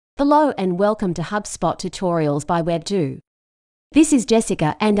Hello and welcome to HubSpot Tutorials by Web2. This is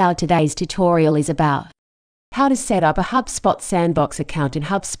Jessica and our today's tutorial is about how to set up a HubSpot Sandbox account in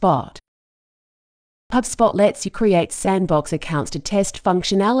HubSpot. HubSpot lets you create Sandbox accounts to test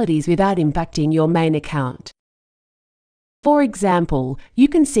functionalities without impacting your main account. For example, you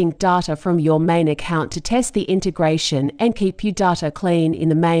can sync data from your main account to test the integration and keep your data clean in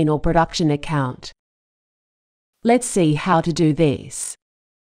the main or production account. Let's see how to do this.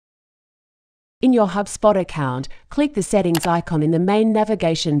 In your HubSpot account, click the Settings icon in the main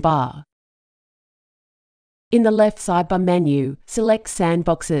navigation bar. In the left sidebar menu, select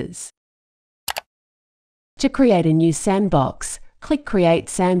Sandboxes. To create a new sandbox, click Create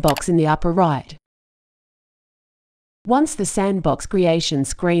Sandbox in the upper right. Once the sandbox creation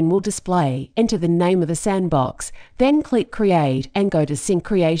screen will display, enter the name of the sandbox, then click Create and go to Sync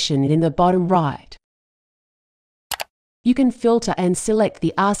Creation in the bottom right. You can filter and select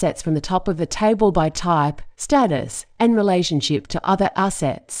the assets from the top of the table by type, status, and relationship to other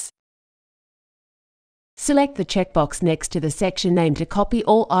assets. Select the checkbox next to the section name to copy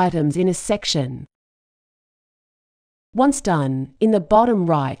all items in a section. Once done, in the bottom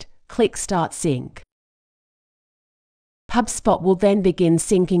right, click Start Sync. HubSpot will then begin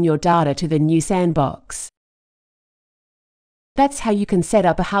syncing your data to the new sandbox. That's how you can set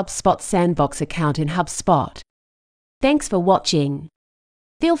up a HubSpot Sandbox account in HubSpot. Thanks for watching.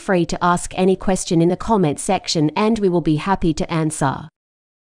 Feel free to ask any question in the comment section and we will be happy to answer.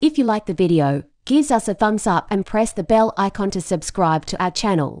 If you like the video, give us a thumbs up and press the bell icon to subscribe to our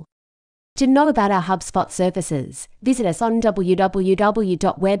channel. To know about our HubSpot services, visit us on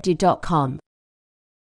www.web2.com.